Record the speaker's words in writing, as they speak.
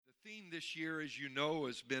theme this year, as you know,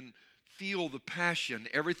 has been feel the passion.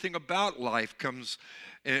 Everything about life comes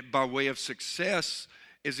by way of success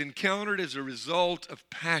is encountered as a result of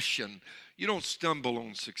passion. You don't stumble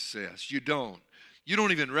on success. You don't. You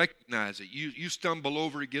don't even recognize it. You stumble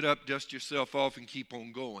over, get up, dust yourself off, and keep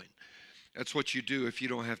on going. That's what you do if you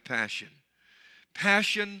don't have passion.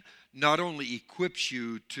 Passion not only equips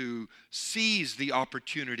you to seize the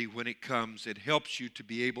opportunity when it comes, it helps you to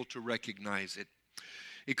be able to recognize it.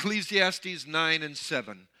 Ecclesiastes 9 and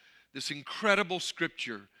 7, this incredible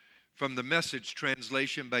scripture from the Message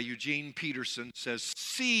translation by Eugene Peterson says,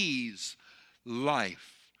 seize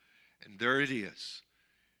life. And there it is.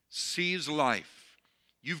 Seize life.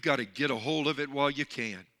 You've got to get a hold of it while you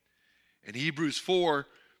can. In Hebrews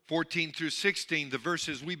 4:14 through 16, the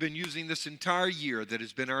verses we've been using this entire year that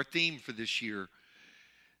has been our theme for this year,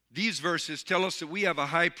 these verses tell us that we have a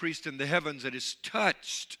high priest in the heavens that is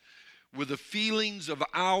touched with the feelings of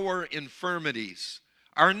our infirmities,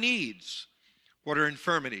 our needs. What are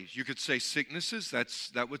infirmities? You could say sicknesses.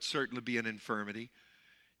 That would certainly be an infirmity.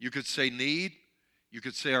 You could say need. You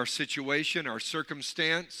could say our situation, our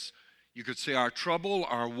circumstance. You could say our trouble,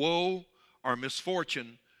 our woe, our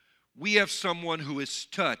misfortune. We have someone who is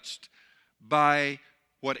touched by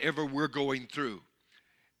whatever we're going through.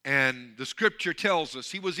 And the scripture tells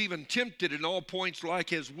us he was even tempted in all points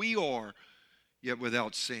like as we are, yet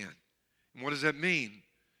without sin. And what does that mean?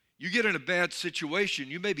 You get in a bad situation,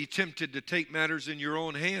 you may be tempted to take matters in your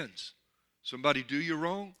own hands. Somebody do you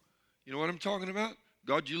wrong? You know what I'm talking about?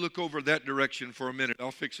 God, you look over that direction for a minute.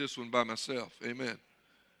 I'll fix this one by myself. Amen.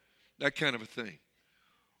 That kind of a thing.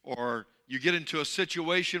 Or you get into a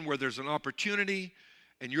situation where there's an opportunity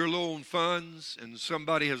and you're low on funds and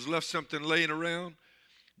somebody has left something laying around.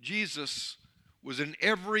 Jesus was in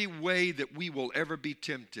every way that we will ever be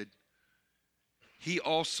tempted. He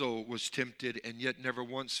also was tempted and yet never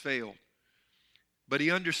once failed. But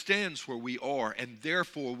he understands where we are, and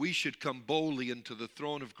therefore we should come boldly into the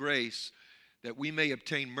throne of grace that we may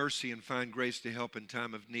obtain mercy and find grace to help in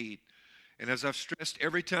time of need. And as I've stressed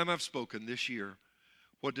every time I've spoken this year,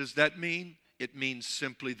 what does that mean? It means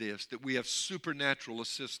simply this, that we have supernatural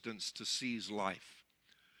assistance to seize life.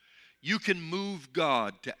 You can move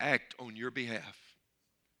God to act on your behalf.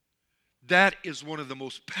 That is one of the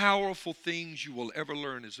most powerful things you will ever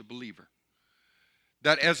learn as a believer.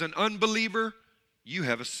 That as an unbeliever, you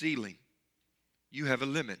have a ceiling. You have a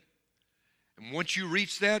limit. And once you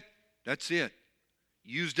reach that, that's it.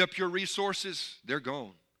 Used up your resources, they're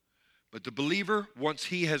gone. But the believer, once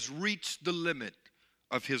he has reached the limit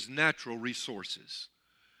of his natural resources,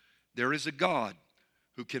 there is a God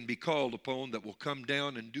who can be called upon that will come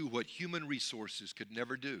down and do what human resources could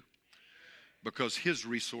never do, because his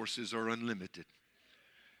resources are unlimited.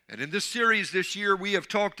 And in this series this year, we have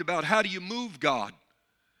talked about how do you move God.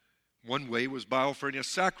 One way was by offering a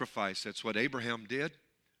sacrifice. That's what Abraham did.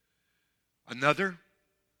 Another,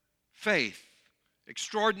 faith,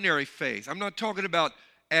 extraordinary faith. I'm not talking about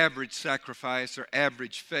average sacrifice or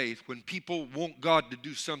average faith. When people want God to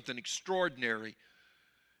do something extraordinary,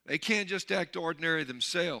 they can't just act ordinary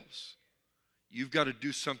themselves. You've got to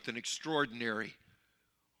do something extraordinary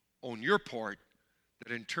on your part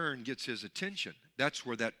that in turn gets his attention. That's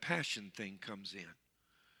where that passion thing comes in.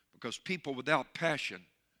 Because people without passion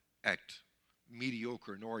act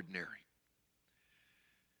mediocre and ordinary.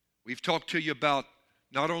 We've talked to you about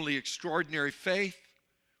not only extraordinary faith,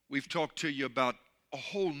 we've talked to you about a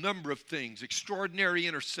whole number of things. Extraordinary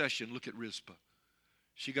intercession. Look at Rizpah.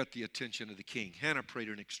 She got the attention of the king. Hannah prayed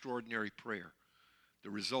an extraordinary prayer.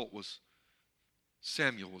 The result was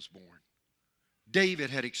Samuel was born. David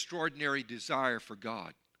had extraordinary desire for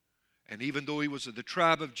God. And even though he was of the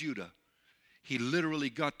tribe of Judah, he literally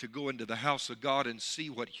got to go into the house of God and see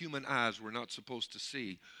what human eyes were not supposed to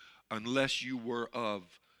see unless you were of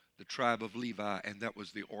the tribe of Levi, and that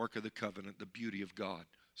was the Ark of the Covenant, the beauty of God.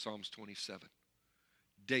 Psalms 27.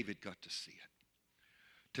 David got to see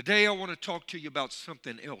it. Today I want to talk to you about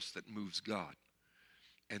something else that moves God,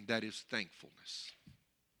 and that is thankfulness.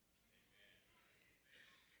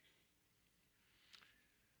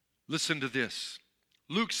 Listen to this.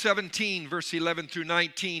 Luke 17, verse 11 through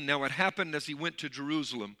 19. Now it happened as he went to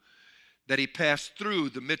Jerusalem that he passed through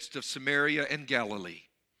the midst of Samaria and Galilee.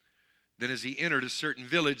 Then as he entered a certain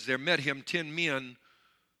village, there met him 10 men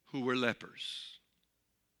who were lepers,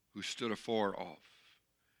 who stood afar off.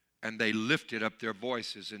 And they lifted up their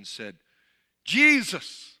voices and said,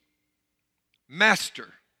 Jesus,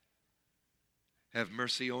 Master, have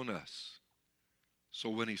mercy on us. So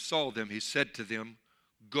when he saw them, he said to them,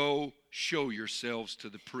 Go show yourselves to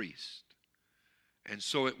the priest. And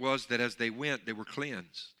so it was that as they went, they were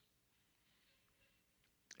cleansed.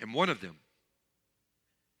 And one of them,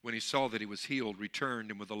 when he saw that he was healed,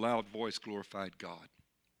 returned and with a loud voice glorified God,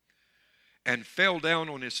 and fell down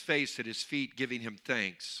on his face at his feet, giving him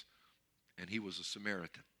thanks. And he was a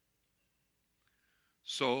Samaritan.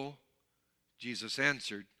 So Jesus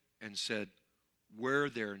answered and said, were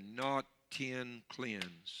there not 10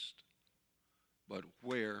 cleansed? But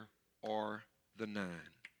where are the 9?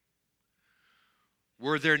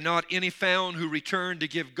 Were there not any found who returned to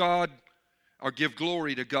give God or give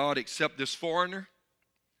glory to God except this foreigner?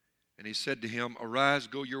 And he said to him, arise,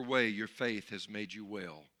 go your way, your faith has made you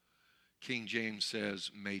well. King James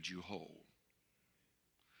says, made you whole.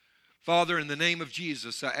 Father, in the name of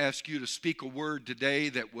Jesus, I ask you to speak a word today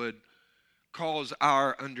that would cause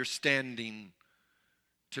our understanding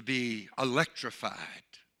to be electrified.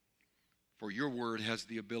 For your word has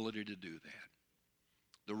the ability to do that.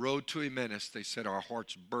 The road to Emmaus, they said, our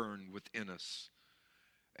hearts burned within us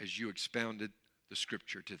as you expounded the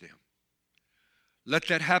scripture to them. Let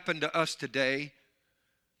that happen to us today,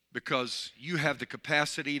 because you have the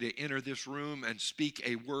capacity to enter this room and speak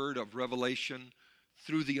a word of revelation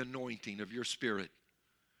through the anointing of your Spirit,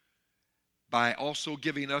 by also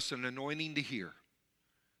giving us an anointing to hear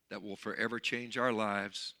that will forever change our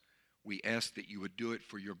lives. We ask that you would do it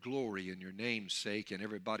for your glory and your name's sake. And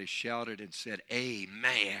everybody shouted and said,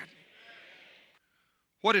 amen.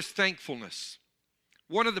 What is thankfulness?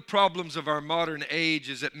 One of the problems of our modern age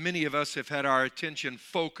is that many of us have had our attention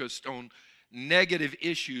focused on negative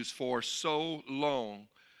issues for so long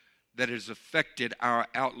that it has affected our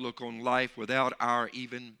outlook on life without our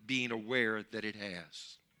even being aware that it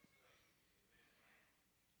has.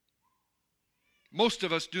 Most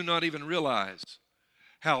of us do not even realize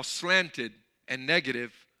how slanted and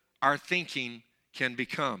negative our thinking can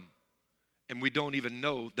become, and we don't even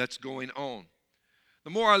know that's going on. The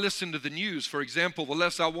more I listen to the news, for example, the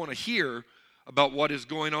less I want to hear about what is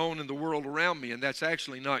going on in the world around me, and that's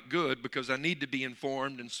actually not good, because I need to be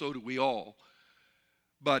informed, and so do we all.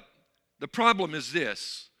 But the problem is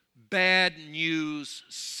this: bad news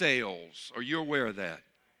sells. Are you aware of that?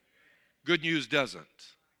 Good news doesn't.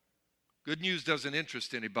 Good news doesn't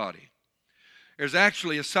interest anybody. There's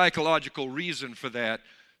actually a psychological reason for that.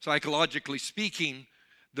 Psychologically speaking,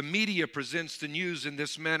 the media presents the news in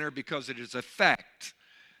this manner because it is a fact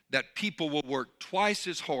that people will work twice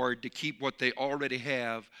as hard to keep what they already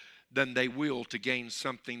have than they will to gain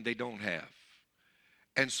something they don't have.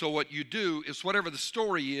 And so what you do is, whatever the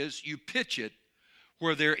story is, you pitch it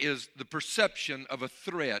where there is the perception of a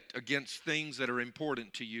threat against things that are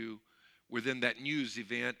important to you within that news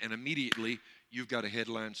event, and immediately you've got a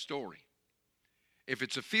headline story. If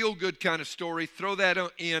it's a feel-good kind of story, throw that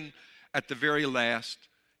in at the very last,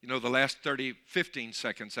 the last 15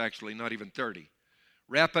 seconds actually, not even 30.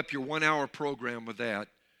 Wrap up your 1-hour program with that,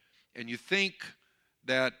 and you think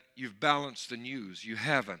that you've balanced the news. You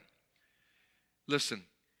haven't. Listen,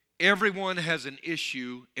 everyone has an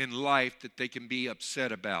issue in life that they can be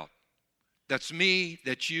upset about. That's me,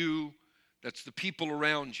 that's you, that's the people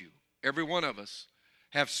around you. Every one of us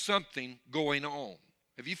have something going on.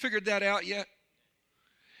 Have you figured that out yet?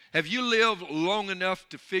 Have you lived long enough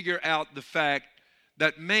to figure out the fact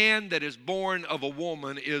that man that is born of a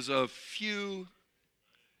woman is a few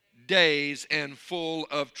days and full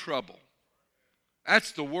of trouble?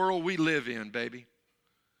 That's the world we live in, baby.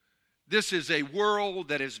 This is a world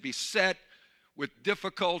that is beset with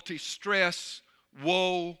difficulty, stress,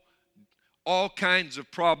 woe, all kinds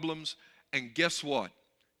of problems. And guess what?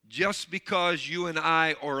 Just because you and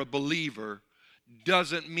I are a believer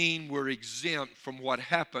doesn't mean we're exempt from what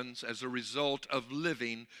happens as a result of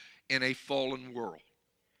living in a fallen world.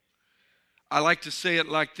 I like to say it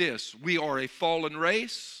like this: we are a fallen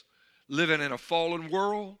race living in a fallen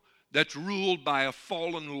world that's ruled by a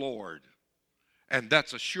fallen Lord. And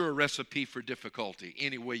that's a sure recipe for difficulty,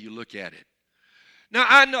 any way you look at it. Now,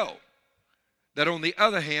 I know that on the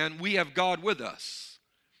other hand, we have God with us.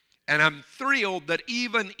 And I'm thrilled that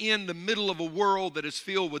even in the middle of a world that is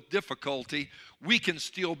filled with difficulty, we can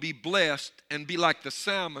still be blessed and be like the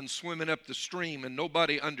salmon swimming up the stream and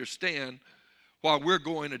nobody understand while we're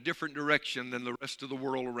going a different direction than the rest of the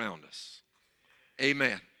world around us.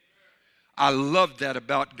 Amen. I love that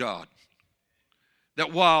about God.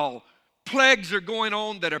 That while plagues are going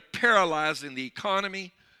on that are paralyzing the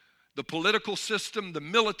economy, the political system, the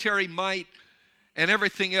military might, and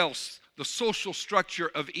everything else, the social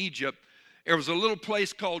structure of Egypt, there was a little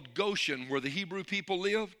place called Goshen where the Hebrew people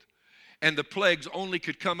lived, and the plagues only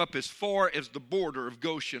could come up as far as the border of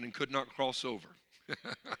Goshen and could not cross over.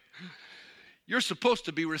 You're supposed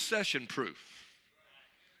to be recession-proof.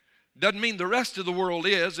 Doesn't mean the rest of the world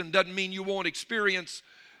is, and doesn't mean you won't experience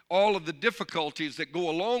all of the difficulties that go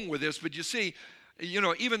along with this. But you see,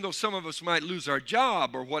 even though some of us might lose our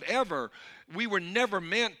job or whatever, we were never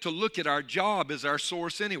meant to look at our job as our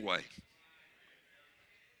source anyway.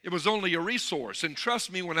 It was only a resource. And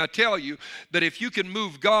trust me when I tell you that if you can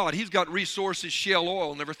move God, He's got resources Shell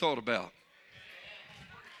Oil never thought about.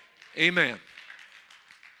 Amen.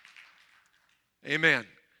 Amen.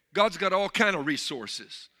 God's got all kind of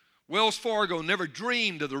resources. Wells Fargo never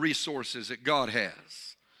dreamed of the resources that God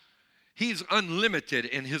has. He's unlimited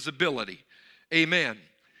in His ability. Amen.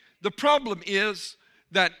 The problem is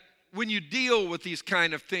that when you deal with these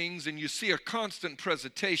kind of things and you see a constant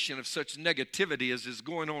presentation of such negativity as is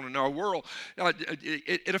going on in our world,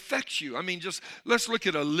 it affects you. I mean, just let's look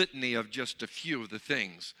at a litany of just a few of the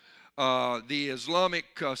things. The Islamic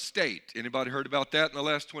State. Anybody heard about that in the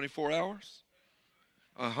last 24 hours?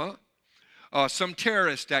 Some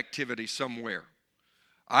terrorist activity somewhere.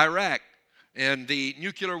 Iraq and the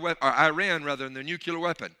nuclear weapon, or Iran rather, and the nuclear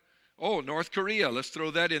weapon. Oh, North Korea, let's throw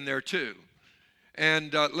that in there too.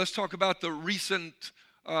 And let's talk about the recent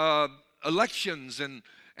elections and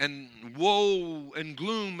woe and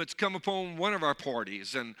gloom that's come upon one of our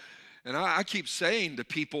parties. And I keep saying to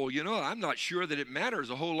people, I'm not sure that it matters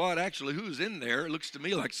a whole lot actually who's in there. It looks to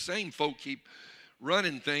me like the same folk keep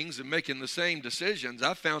running things and making the same decisions.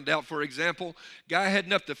 I found out, for example, guy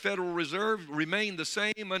heading up the Federal Reserve remained the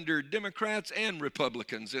same under Democrats and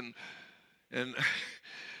Republicans. And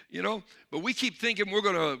but we keep thinking we're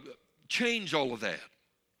going to change all of that.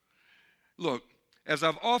 Look, as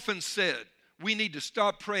I've often said, we need to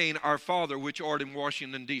stop praying, "Our Father, which art in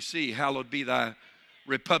Washington, D.C., hallowed be thy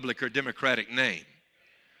Republic or Democratic name."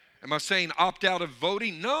 Am I saying opt out of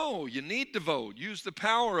voting? No, you need to vote. Use the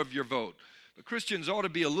power of your vote. But Christians ought to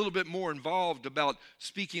be a little bit more involved about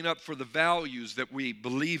speaking up for the values that we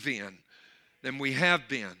believe in than we have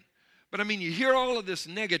been. But I mean, you hear all of this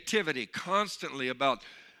negativity constantly about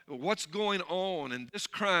what's going on and this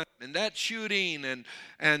crime and that shooting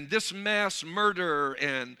and this mass murder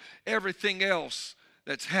and everything else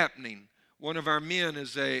that's happening. One of our men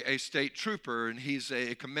is a state trooper, and he's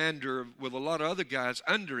a commander with a lot of other guys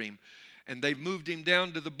under him, and they've moved him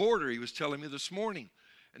down to the border, he was telling me this morning.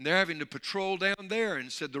 And they're having to patrol down there,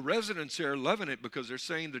 and said the residents there are loving it because they're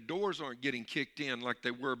saying the doors aren't getting kicked in like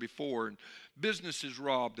they were before, and businesses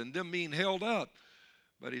robbed and them being held up.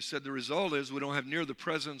 But he said the result is we don't have near the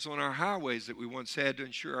presence on our highways that we once had to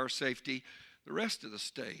ensure our safety the rest of the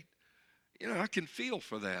state. I can feel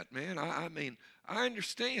for that, man. I mean, I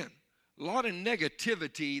understand. A lot of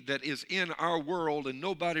negativity that is in our world, and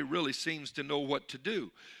nobody really seems to know what to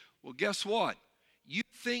do. Well, guess what? You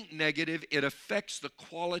think negative, it affects the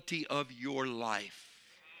quality of your life.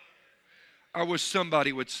 I wish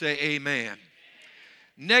somebody would say amen.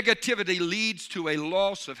 Negativity leads to a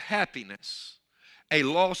loss of happiness, a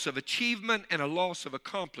loss of achievement, and a loss of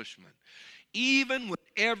accomplishment. Even when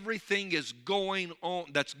everything is going on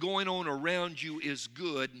that's going on around you is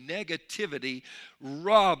good, negativity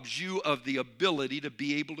robs you of the ability to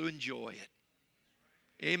be able to enjoy it.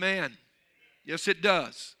 Amen. Yes, it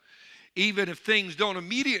does. Even if things don't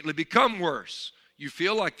immediately become worse, you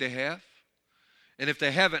feel like they have. And if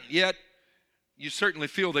they haven't yet, you certainly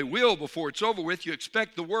feel they will before it's over with. You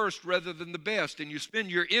expect the worst rather than the best, and you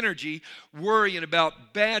spend your energy worrying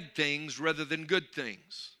about bad things rather than good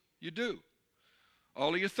things. You do.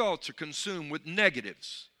 All of your thoughts are consumed with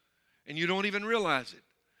negatives, and you don't even realize it.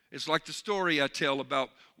 It's like the story I tell about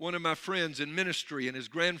one of my friends in ministry, and his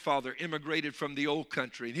grandfather immigrated from the old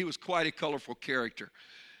country, and he was quite a colorful character.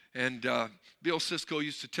 And Bill Sisko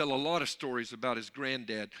used to tell a lot of stories about his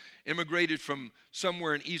granddad. Immigrated from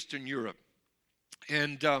somewhere in Eastern Europe,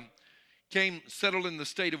 and settled in the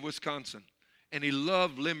state of Wisconsin. And he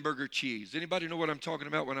loved Limburger cheese. Anybody know what I'm talking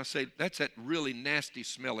about when I say that's that really nasty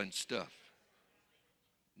smelling stuff?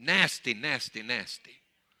 Nasty, nasty, nasty.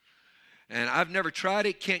 And I've never tried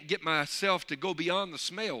it. Can't get myself to go beyond the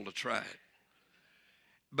smell to try it.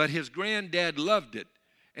 But his granddad loved it.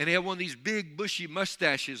 And he had one of these big bushy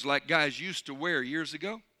mustaches like guys used to wear years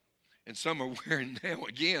ago. And some are wearing now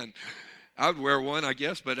again. I'd wear one, I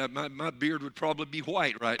guess, but my beard would probably be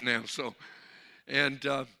white right now. So, and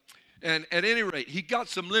at any rate, he got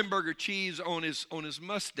some Limburger cheese on his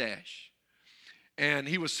mustache. And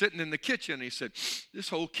he was sitting in the kitchen. And he said, "This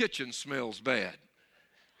whole kitchen smells bad."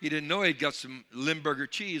 He didn't know he'd got some Limburger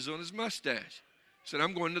cheese on his mustache. He said,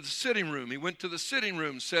 "I'm going to the sitting room." He went to the sitting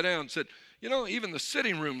room, sat down, and said, "Even the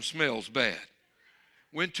sitting room smells bad."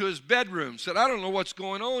 Went to his bedroom, said, "I don't know what's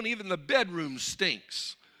going on. Even the bedroom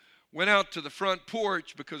stinks." Went out to the front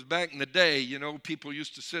porch, because back in the day, people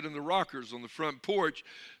used to sit in the rockers on the front porch,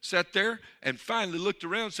 sat there, and finally looked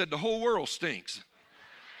around and said, "The whole world stinks."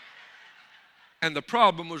 And the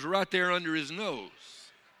problem was right there under his nose.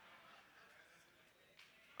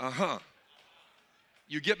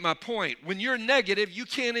 You get my point. When you're negative, you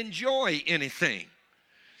can't enjoy anything.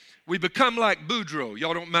 We become like Boudreaux.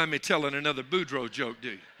 Y'all don't mind me telling another Boudreaux joke,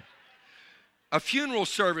 do you? A funeral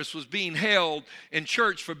service was being held in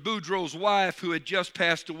church for Boudreaux's wife who had just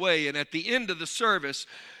passed away. And at the end of the service,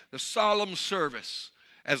 the solemn service,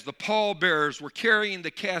 as the pallbearers were carrying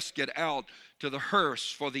the casket out to the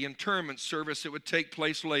hearse for the interment service that would take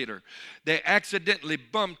place later, they accidentally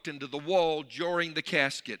bumped into the wall jarring the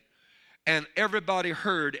casket. And everybody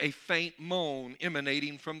heard a faint moan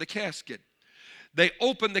emanating from the casket. They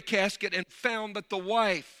opened the casket and found that the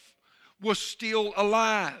wife was still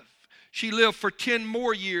alive. She lived for 10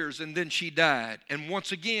 more years and then she died. And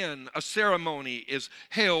once again, a ceremony is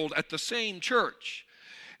held at the same church.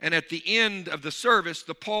 And at the end of the service,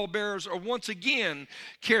 the pallbearers are once again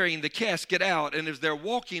carrying the casket out. And as they're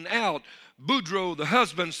walking out, Boudreaux, the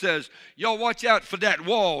husband, says, "Y'all watch out for that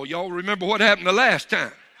wall. Y'all remember what happened the last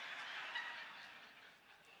time.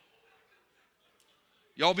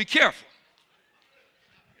 Y'all be careful."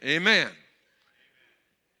 Amen.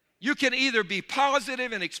 You can either be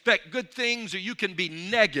positive and expect good things, or you can be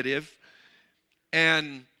negative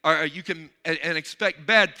and expect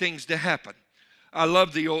bad things to happen. I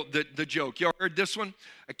love the joke. Y'all heard this one?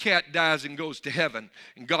 A cat dies and goes to heaven,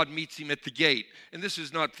 and God meets him at the gate. And this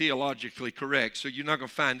is not theologically correct, so you're not going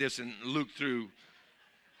to find this in Luke through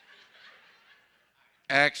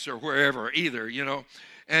Acts or wherever either, you know.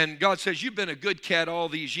 And God says, "You've been a good cat all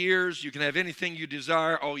these years. You can have anything you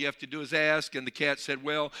desire. All you have to do is ask." And the cat said,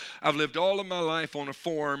 "Well, I've lived all of my life on a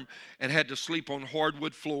farm and had to sleep on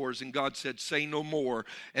hardwood floors." And God said, "Say no more."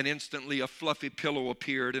 And instantly a fluffy pillow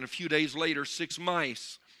appeared. And a few days later, 6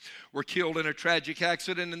 mice were killed in a tragic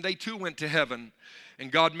accident, and they too went to heaven.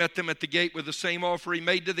 And God met them at the gate with the same offer he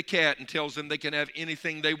made to the cat and tells them they can have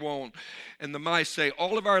anything they want. And the mice say,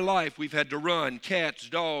 "All of our life we've had to run. Cats,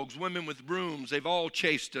 dogs, women with brooms, they've all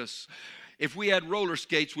chased us. If we had roller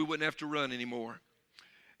skates, we wouldn't have to run anymore."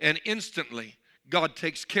 And instantly, God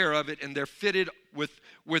takes care of it, and they're fitted with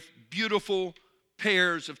beautiful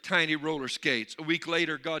pairs of tiny roller skates. A week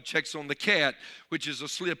later, God checks on the cat, which is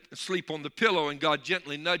asleep on the pillow, and God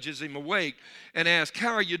gently nudges him awake and asks,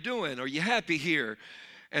 "How are you doing? Are you happy here?"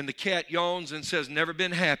 And the cat yawns and says, "Never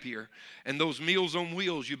been happier. And those Meals on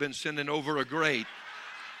Wheels you've been sending over are great."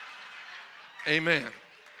 Amen.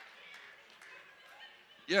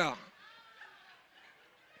 Yeah.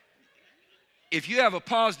 If you have a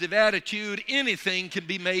positive attitude, anything can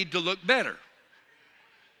be made to look better.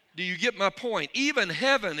 Do you get my point? Even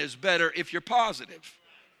heaven is better if you're positive.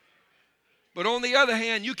 But on the other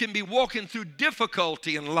hand, you can be walking through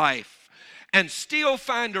difficulty in life and still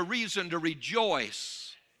find a reason to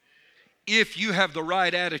rejoice if you have the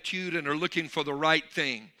right attitude and are looking for the right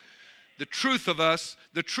thing. The truth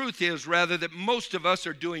is that most of us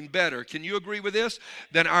are doing better. Can you agree with this?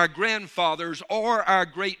 Than our grandfathers or our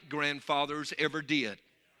great-grandfathers ever did.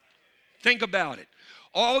 Think about it.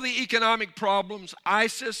 All the economic problems,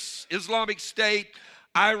 ISIS, Islamic State,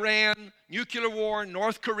 Iran, nuclear war,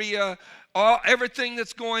 North Korea, everything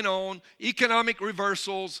that's going on, economic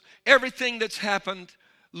reversals, everything that's happened.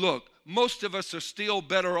 Look, most of us are still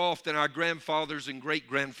better off than our grandfathers and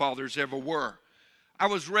great-grandfathers ever were. I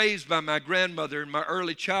was raised by my grandmother in my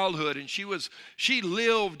early childhood, and she raised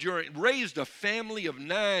a family of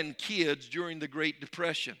 9 kids during the Great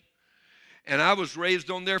Depression. And I was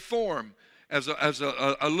raised on their farm as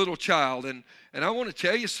a little child. And I want to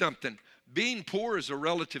tell you something. Being poor is a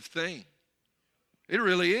relative thing. It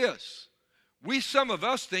really is. Some of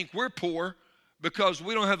us think we're poor because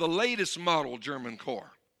we don't have the latest model German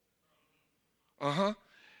car.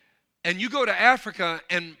 And you go to Africa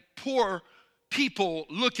and poor people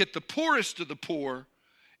look at the poorest of the poor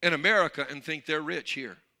in America and think they're rich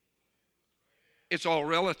here. It's all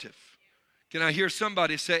relative. Can I hear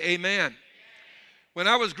somebody say amen? When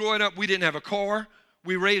I was growing up, we didn't have a car.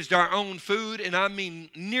 We raised our own food, and I mean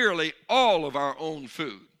nearly all of our own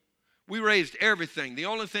food. We raised everything. The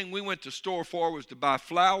only thing we went to store for was to buy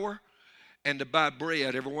flour and to buy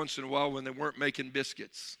bread every once in a while when they weren't making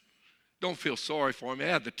biscuits. Don't feel sorry for me. I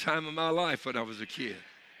had the time of my life when I was a kid.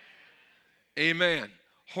 Amen.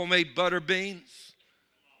 Homemade butter beans,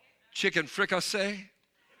 chicken fricassee.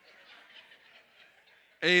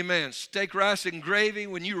 Amen. Steak, rice, and gravy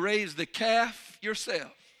when you raise the calf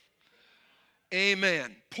yourself.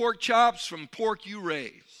 Amen. Pork chops from pork you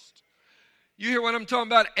raised. You hear what I'm talking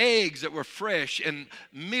about? Eggs that were fresh and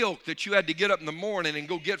milk that you had to get up in the morning and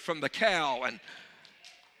go get from the cow. And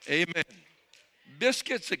amen.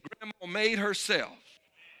 Biscuits that Grandma made herself.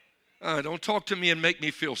 Don't talk to me and make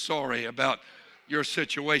me feel sorry about your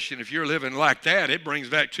situation. If you're living like that, it brings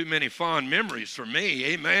back too many fond memories for me.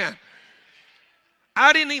 Amen.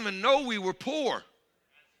 I didn't even know we were poor.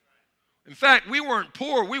 In fact, we weren't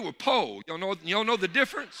poor, we were po. Y'all know the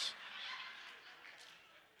difference?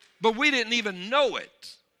 But we didn't even know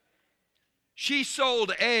it. She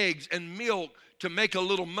sold eggs and milk to make a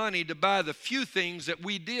little money to buy the few things that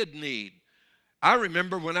we did need. I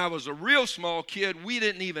remember when I was a real small kid, we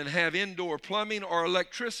didn't even have indoor plumbing or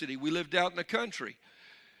electricity. We lived out in the country.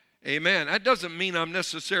 Amen. That doesn't mean I'm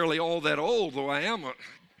necessarily all that old, though I am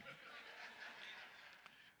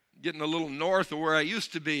getting a little north of where I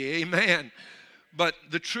used to be. Amen. But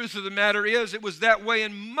the truth of the matter is, it was that way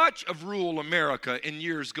in much of rural America in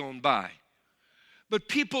years gone by. But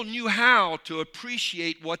people knew how to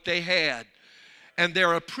appreciate what they had. And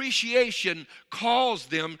their appreciation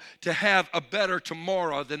caused them to have a better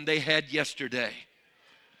tomorrow than they had yesterday.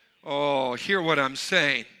 Oh, hear what I'm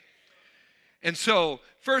saying. And so,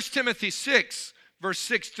 1 Timothy 6, verse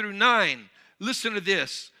 6 through 9, listen to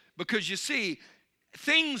this. Because you see,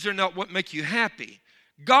 things are not what make you happy.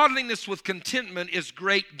 Godliness with contentment is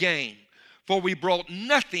great gain. For we brought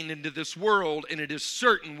nothing into this world, and it is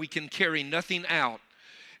certain we can carry nothing out.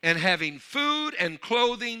 And having food and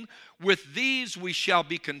clothing, with these we shall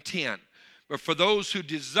be content. But for those who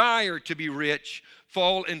desire to be rich,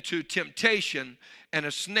 fall into temptation and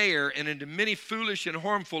a snare, and into many foolish and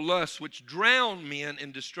harmful lusts, which drown men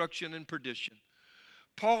in destruction and perdition.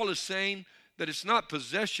 Paul is saying that it's not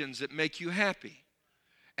possessions that make you happy.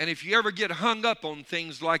 And if you ever get hung up on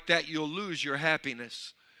things like that, you'll lose your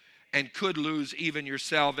happiness and could lose even your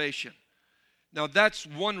salvation. Now, that's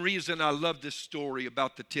one reason I love this story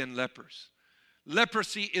about the 10 lepers.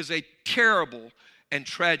 Leprosy is a terrible and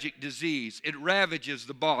tragic disease. It ravages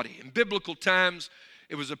the body. In biblical times,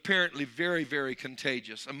 it was apparently very, very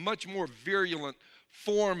contagious. A much more virulent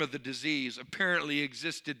form of the disease apparently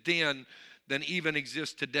existed then than even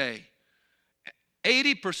exists today.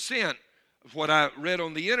 80% of what I read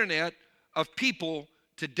on the internet of people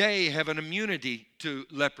today have an immunity to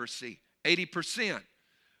leprosy. 80%.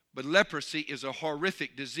 But leprosy is a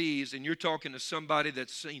horrific disease, and you're talking to somebody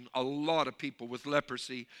that's seen a lot of people with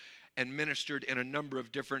leprosy and ministered in a number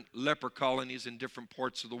of different leper colonies in different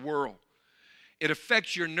parts of the world. It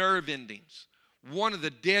affects your nerve endings. One of the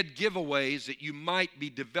dead giveaways that you might be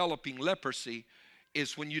developing leprosy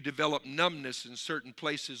is when you develop numbness in certain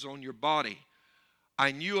places on your body.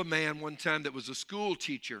 I knew a man one time that was a school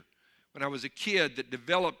teacher when I was a kid that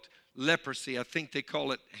developed leprosy. I think they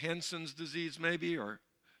call it Hansen's disease maybe, or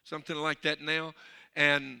something like that now.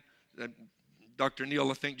 And Dr. Neal,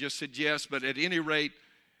 I think, just said yes. But at any rate,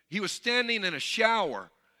 he was standing in a shower,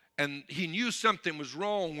 and he knew something was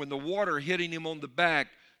wrong when the water hitting him on the back.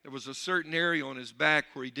 There was a certain area on his back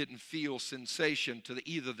where he didn't feel sensation to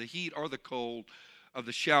either the heat or the cold of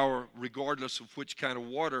the shower, regardless of which kind of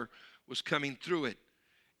water was coming through it.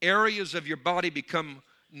 Areas of your body become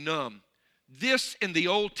numb. This in the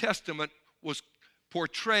Old Testament was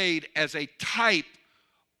portrayed as a type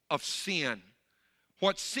of sin.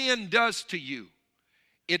 What sin does to you,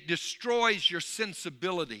 it destroys your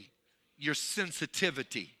sensibility, your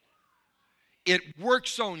sensitivity. It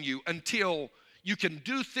works on you until you can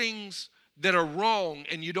do things that are wrong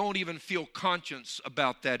and you don't even feel conscious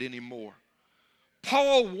about that anymore.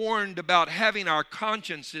 Paul warned about having our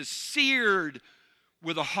consciences seared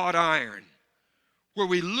with a hot iron, where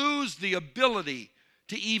we lose the ability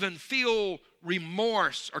to even feel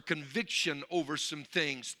remorse or conviction over some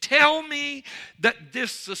things. Tell me that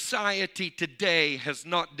this society today has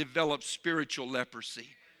not developed spiritual leprosy.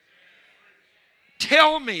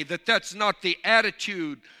 Tell me that that's not the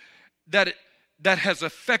attitude that has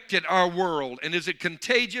affected our world. And is it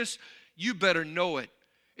contagious? You better know it.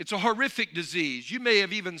 It's a horrific disease. You may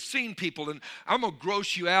have even seen people, and I'm going to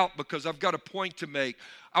gross you out because I've got a point to make.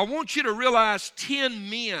 I want you to realize 10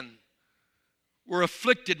 men were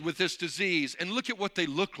afflicted with this disease, and look at what they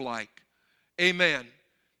look like. Amen.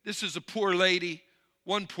 This is a poor lady,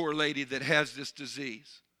 one poor lady that has this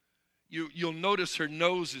disease. You'll notice her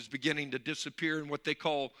nose is beginning to disappear in what they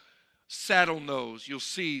call saddle nose. You'll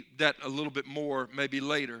see that a little bit more maybe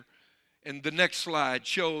later. And the next slide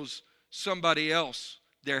shows somebody else.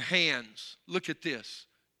 Their hands, look at this.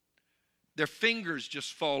 Their fingers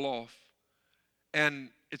just fall off. And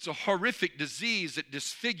it's a horrific disease that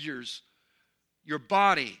disfigures your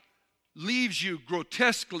body, leaves you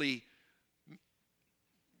grotesquely,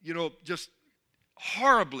 just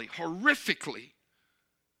horribly, horrifically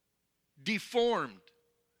deformed.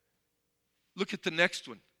 Look at the next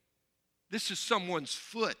one. This is someone's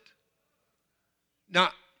foot. Now,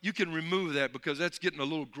 you can remove that because that's getting a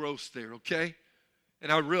little gross there, okay?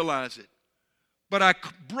 And I realize it. But I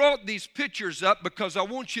brought these pictures up because I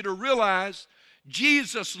want you to realize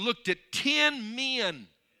Jesus looked at 10 men,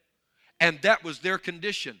 and that was their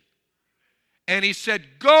condition. And he said,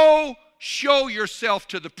 go show yourself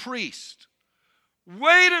to the priest.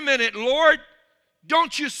 Wait a minute, Lord,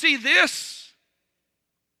 don't you see this?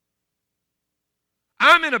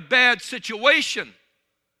 I'm in a bad situation.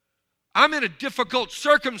 I'm in a difficult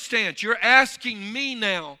circumstance. You're asking me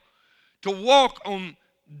now to walk on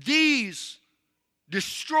these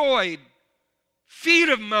destroyed feet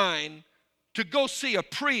of mine to go see a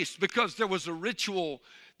priest, because there was a ritual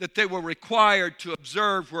that they were required to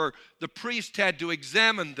observe where the priest had to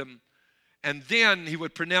examine them, and then he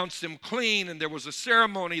would pronounce them clean, and there was a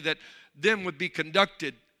ceremony that then would be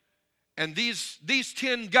conducted. And these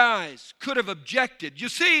 10 guys could have objected. You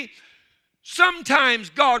see, sometimes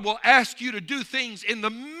God will ask you to do things in the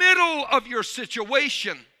middle of your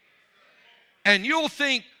situation, and you'll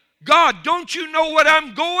think, God, don't you know what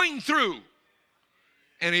I'm going through?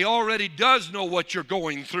 And he already does know what you're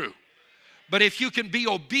going through. But if you can be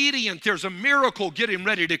obedient, there's a miracle getting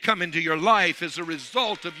ready to come into your life as a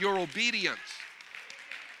result of your obedience.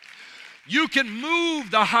 You can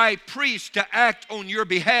move the high priest to act on your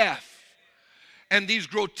behalf. And these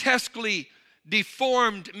grotesquely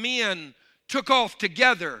deformed men took off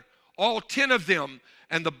together, all 10 of them.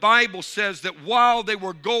 And the Bible says that while they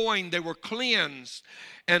were going, they were cleansed.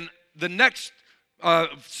 And the next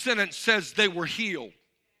sentence says they were healed.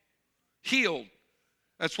 Healed.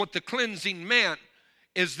 That's what the cleansing meant,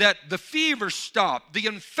 is that the fever stopped, the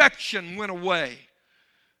infection went away,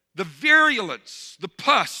 the virulence, the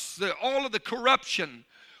pus, all of the corruption.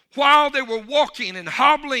 While they were walking and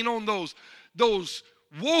hobbling on those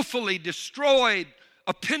woefully destroyed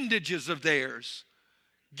appendages of theirs,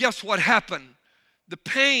 guess what happened? The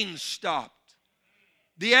pain stopped.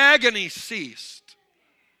 The agony ceased.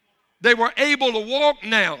 They were able to walk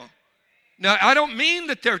now. Now, I don't mean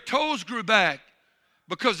that their toes grew back,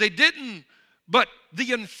 because they didn't, but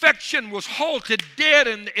the infection was halted dead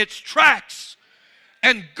in its tracks.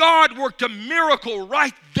 And God worked a miracle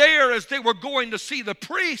right there as they were going to see the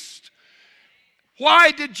priest.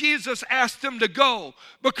 Why did Jesus ask them to go?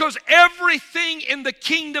 Because everything in the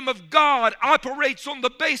kingdom of God operates on the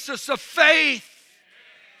basis of faith.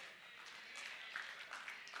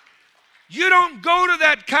 You don't go to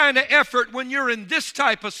that kind of effort when you're in this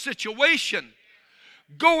type of situation,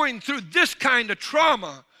 going through this kind of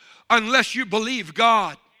trauma, unless you believe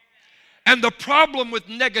God. And the problem with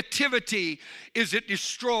negativity is it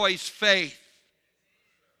destroys faith.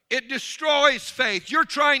 It destroys faith. You're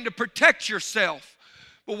trying to protect yourself.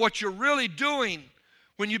 But what you're really doing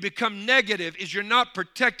when you become negative is you're not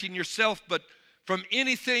protecting yourself but from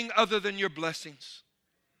anything other than your blessings.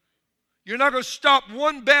 You're not going to stop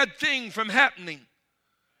one bad thing from happening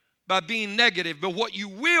by being negative. But what you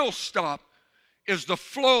will stop is the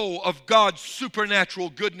flow of God's supernatural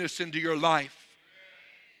goodness into your life.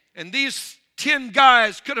 And these 10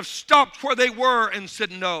 guys could have stopped where they were and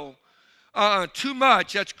said, no, too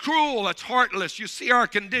much. That's cruel. That's heartless. You see our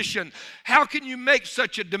condition. How can you make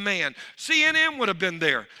such a demand? CNN would have been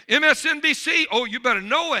there. MSNBC, oh, you better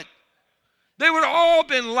know it. They would have all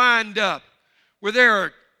been lined up with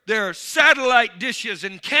their satellite dishes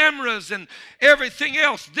and cameras and everything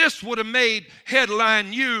else. This would have made headline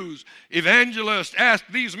news. Evangelists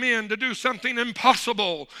asked these men to do something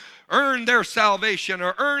impossible, earn their salvation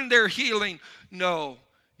or earn their healing. No,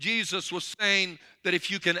 Jesus was saying that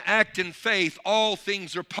if you can act in faith, all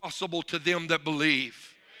things are possible to them that believe.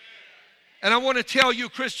 And I want to tell you,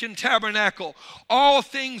 Christian Tabernacle, all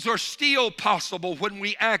things are still possible when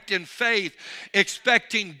we act in faith,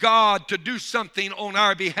 expecting God to do something on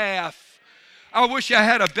our behalf. I wish I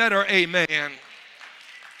had a better amen.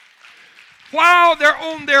 While they're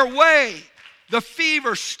on their way, the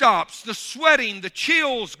fever stops, the sweating, the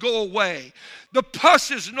chills go away. The pus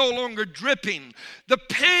is no longer dripping. The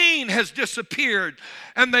pain has disappeared.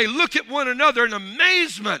 And they look at one another in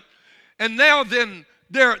amazement. And now then,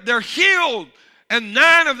 they're healed. And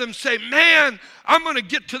 9 of them say, man, I'm going to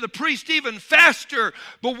get to the priest even faster.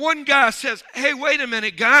 But one guy says, hey, wait a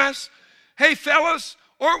minute, guys. Hey, fellas,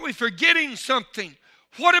 aren't we forgetting something?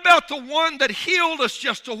 What about the one that healed us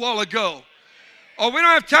just a while ago? Oh, we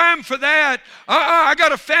don't have time for that. I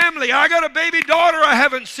got a family. I got a baby daughter I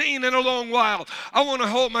haven't seen in a long while. I want to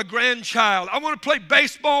hold my grandchild. I want to play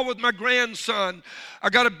baseball with my grandson.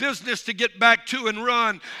 I got a business to get back to and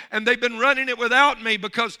run. And they've been running it without me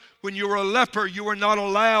because when you were a leper, you were not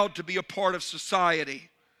allowed to be a part of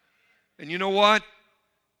society. And you know what?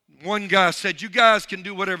 One guy said, you guys can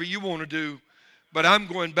do whatever you want to do, but I'm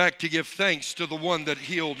going back to give thanks to the one that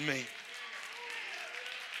healed me.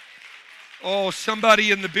 Oh, somebody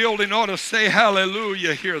in the building ought to say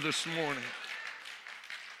hallelujah here this morning.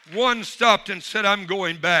 One stopped and said, I'm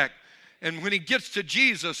going back. And when he gets to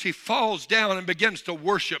Jesus, he falls down and begins to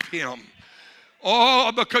worship him.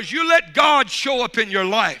 Oh, because you let God show up in your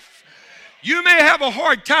life. You may have a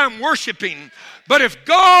hard time worshiping, but if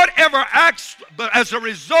God ever acts as a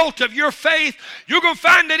result of your faith, you're going to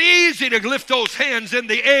find it easy to lift those hands in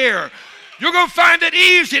the air. You're going to find it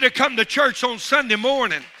easy to come to church on Sunday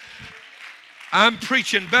morning. I'm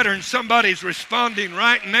preaching better and somebody's responding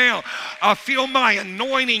right now. I feel my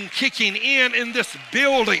anointing kicking in this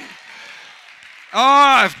building.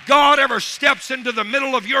 If God ever steps into the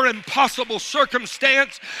middle of your impossible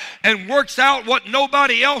circumstance and works out what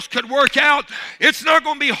nobody else could work out, it's not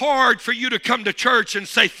going to be hard for you to come to church and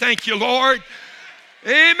say, thank you, Lord.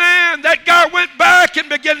 Amen. That guy went back and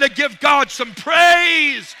began to give God some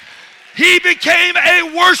praise. He became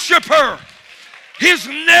a worshiper. His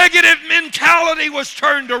negative mentality was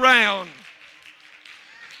turned around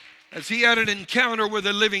as he had an encounter with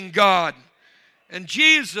the living God. And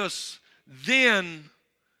Jesus then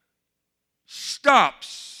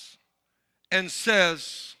stops and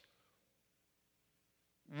says,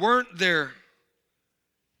 weren't there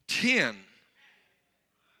 10?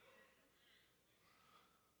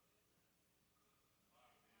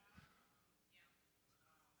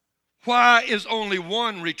 Why is only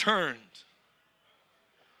one returned?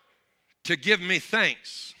 To give me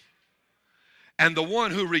thanks. And the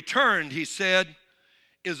one who returned, he said,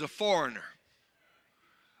 is a foreigner,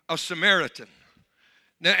 a Samaritan.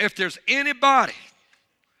 Now, if there's anybody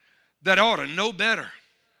that ought to know better,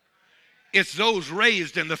 it's those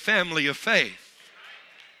raised in the family of faith.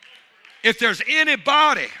 If there's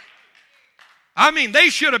anybody, they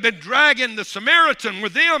should have been dragging the Samaritan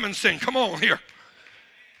with them and saying, come on here.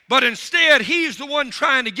 But instead, he's the one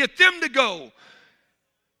trying to get them to go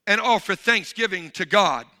and offer thanksgiving to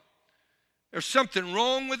God. There's something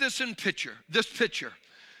wrong with this picture.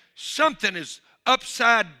 Something is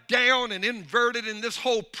upside down and inverted in this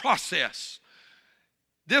whole process.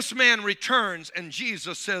 This man returns and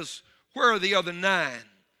Jesus says, where are the other 9?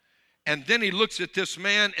 And then he looks at this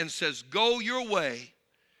man and says, go your way.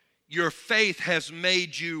 Your faith has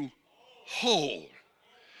made you whole.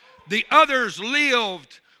 The others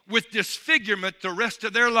lived with disfigurement the rest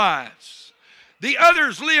of their lives. The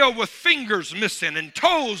others live with fingers missing and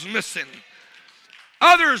toes missing.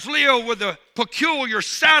 Others live with the peculiar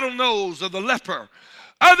saddle nose of the leper.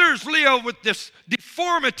 Others live with this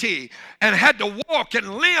deformity and had to walk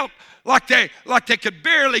and limp like they could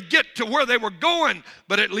barely get to where they were going,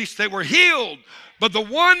 but at least they were healed. But the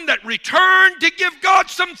one that returned to give God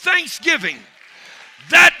some thanksgiving,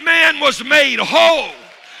 that man was made whole.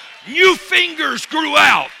 New fingers grew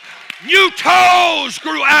out. New toes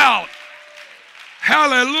grew out.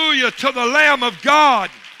 Hallelujah to the Lamb of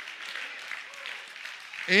God.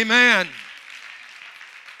 Amen.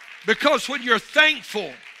 Because when you're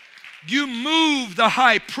thankful, you move the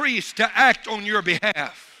high priest to act on your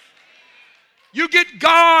behalf. You get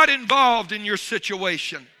God involved in your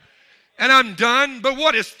situation. And I'm done, but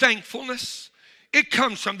what is thankfulness? It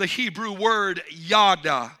comes from the Hebrew word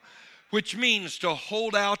yada, which means to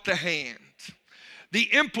hold out the hand. The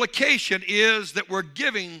implication is that we're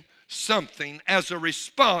giving something as a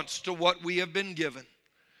response to what we have been given.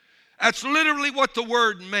 That's literally what the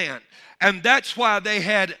word meant. And that's why they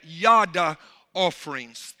had yada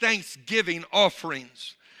offerings, thanksgiving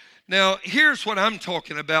offerings. Now, here's what I'm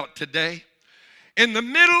talking about today. In the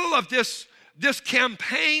middle of this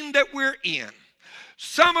campaign that we're in,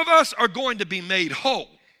 some of us are going to be made whole.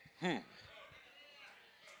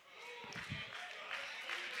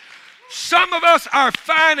 Some of us, our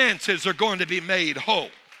finances are going to be made whole.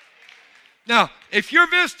 Now, if you're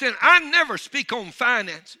visiting, I never speak on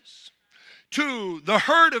finances. To the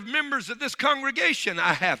herd of members of this congregation,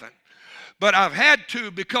 I haven't. But I've had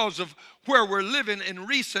to because of where we're living in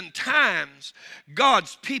recent times.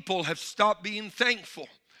 God's people have stopped being thankful.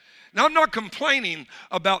 Now, I'm not complaining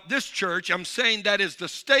about this church. I'm saying that is the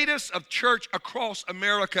status of church across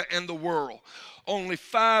America and the world. Only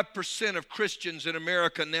 5% of Christians in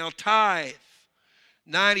America now tithe.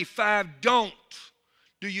 95 don't.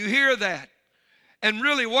 Do you hear that? And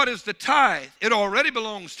really, what is the tithe? It already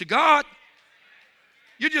belongs to God.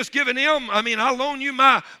 You're just giving him, I loan you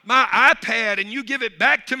my iPad and you give it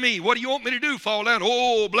back to me. What do you want me to do? Fall down?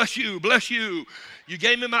 Oh, bless you, bless you. You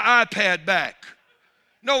gave me my iPad back.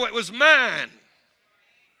 No, it was mine.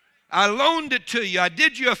 I loaned it to you. I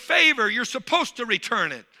did you a favor. You're supposed to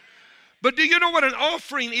return it. But do you know what an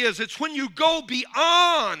offering is? It's when you go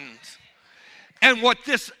beyond. And what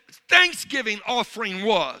this Thanksgiving offering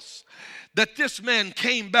was, that this man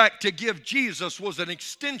came back to give Jesus was an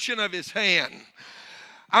extension of his hand.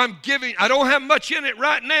 I don't have much in it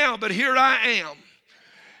right now, but here I am.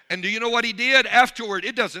 And do you know what he did afterward?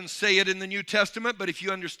 It doesn't say it in the New Testament, but if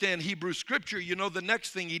you understand Hebrew scripture, you know the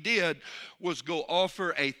next thing he did was go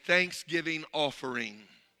offer a thanksgiving offering,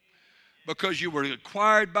 because you were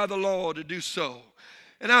required by the law to do so.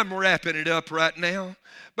 And I'm wrapping it up right now,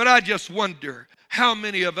 but I just wonder how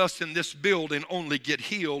many of us in this building only get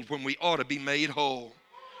healed when we ought to be made whole.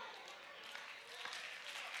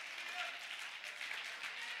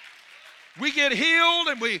 We get healed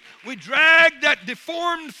and we drag that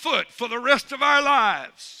deformed foot for the rest of our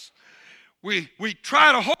lives. We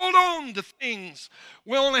try to hold on to things.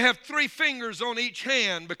 We only have 3 fingers on each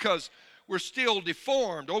hand because we're still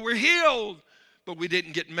deformed. Or we're healed, but we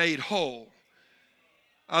didn't get made whole.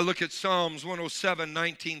 I look at Psalms 107,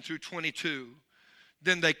 19 through 22.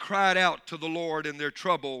 Then they cried out to the Lord in their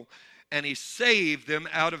trouble, and he saved them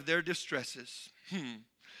out of their distresses.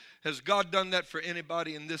 Has God done that for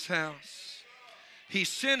anybody in this house? He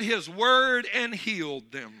sent his word and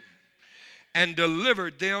healed them and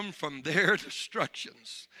delivered them from their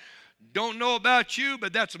destructions. Don't know about you,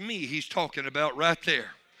 but that's me he's talking about right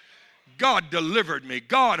there. God delivered me.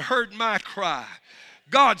 God heard my cry.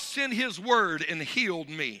 God sent his word and healed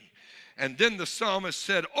me. And then the psalmist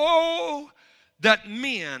said, oh, that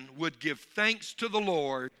men would give thanks to the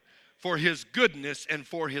Lord for his goodness and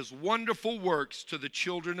for his wonderful works to the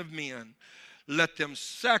children of men. Let them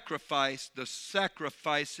sacrifice the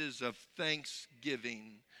sacrifices of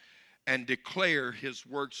thanksgiving and declare his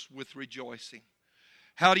works with rejoicing.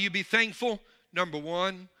 How do you be thankful? Number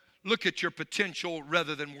 1, look at your potential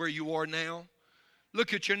rather than where you are now.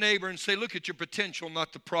 Look at your neighbor and say, look at your potential,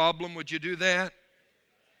 not the problem. Would you do that?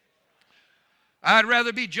 I'd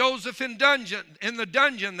rather be Joseph in the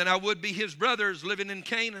dungeon than I would be his brothers living in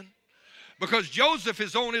Canaan. Because Joseph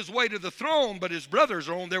is on his way to the throne, but his brothers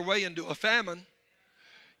are on their way into a famine.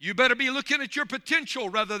 You better be looking at your potential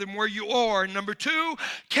rather than where you are. Number 2,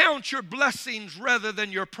 count your blessings rather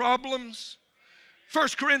than your problems. 1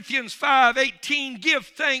 Corinthians 5:18, give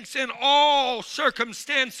thanks in all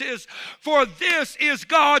circumstances, for this is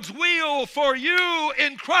God's will for you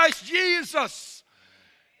in Christ Jesus.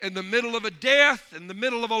 In the middle of a death, in the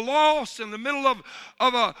middle of a loss, in the middle of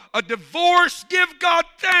a divorce, give God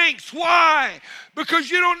thanks. Why? Because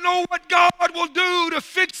you don't know what God will do to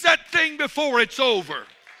fix that thing before it's over.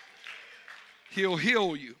 He'll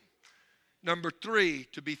heal you. Number 3,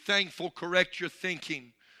 to be thankful, correct your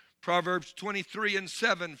thinking. Proverbs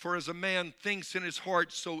 23:7, for as a man thinks in his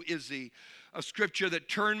heart, so is he. A scripture that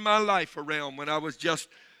turned my life around when I was just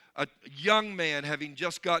a young man having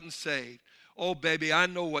just gotten saved. Oh, baby, I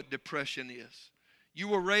know what depression is. You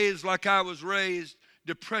were raised like I was raised.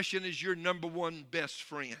 Depression is your number 1 best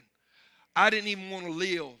friend. I didn't even want to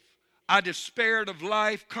live. I despaired of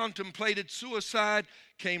life, contemplated suicide,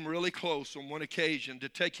 came really close on one occasion to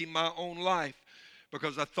taking my own life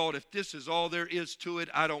because I thought if this is all there is to it,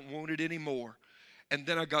 I don't want it anymore. And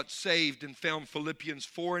then I got saved and found Philippians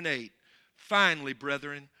 4:8. Finally,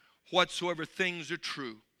 brethren, whatsoever things are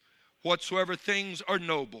true, whatsoever things are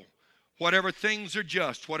noble, whatever things are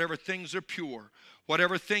just, whatever things are pure,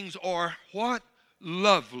 whatever things are what?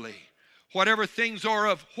 Lovely. Whatever things are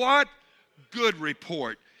of what? Good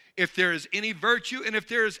report. If there is any virtue and if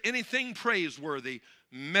there is anything praiseworthy,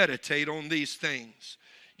 meditate on these things.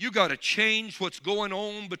 You got to change what's going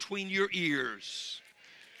on between your ears.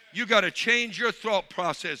 You got to change your thought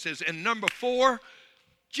processes. And number 4,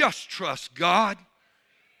 just trust God.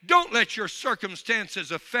 Don't let your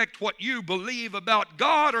circumstances affect what you believe about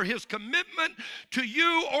God or his commitment to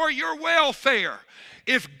you or your welfare.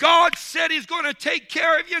 If God said he's going to take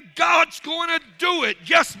care of you, God's going to do it.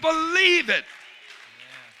 Just believe it.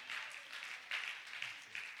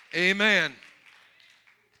 Amen.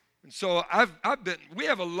 And so we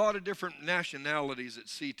have a lot of different nationalities at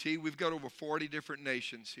CT. We've got over 40 different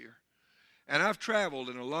nations here. And I've traveled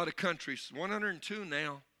in a lot of countries, 102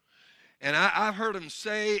 now. And I've heard them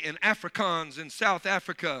say in Afrikaans in South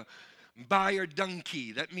Africa, baie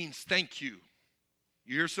dankie. That means thank you.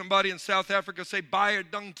 You hear somebody in South Africa say baie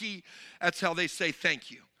dankie, that's how they say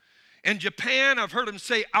thank you. In Japan, I've heard them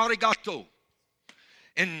say arigato.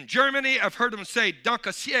 In Germany, I've heard them say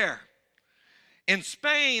danke sehr. In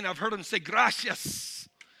Spain, I've heard them say gracias.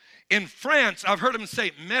 In France, I've heard them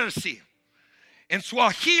say merci. In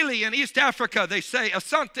Swahili in East Africa, they say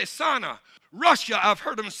asante sana. Russia, I've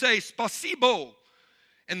heard them say spasibo.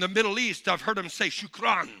 In the Middle East, I've heard them say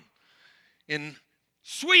shukran. In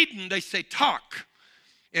Sweden, they say tak.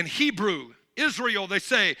 In Hebrew, Israel, they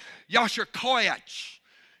say yasher koyach.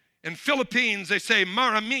 In Philippines, they say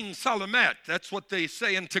maraming salamat. That's what they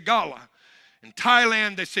say in Tagalog. In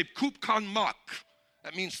Thailand, they say kup kan mak.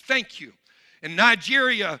 That means thank you. In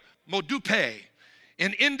Nigeria, modupe.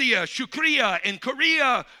 In India, shukriya. In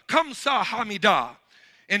Korea, kamsa hamida.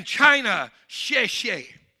 In China, sheshe.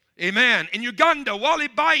 Amen. In Uganda,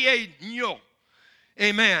 walibaye nyo.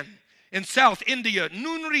 Amen. In South India,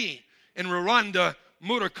 nunri. In Rwanda,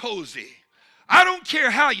 murakozi. I don't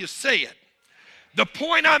care how you say it. The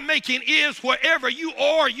point I'm making is wherever you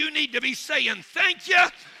are, you need to be saying thank you.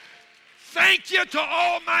 Thank you to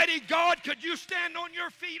Almighty God. Could you stand on your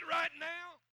feet right now?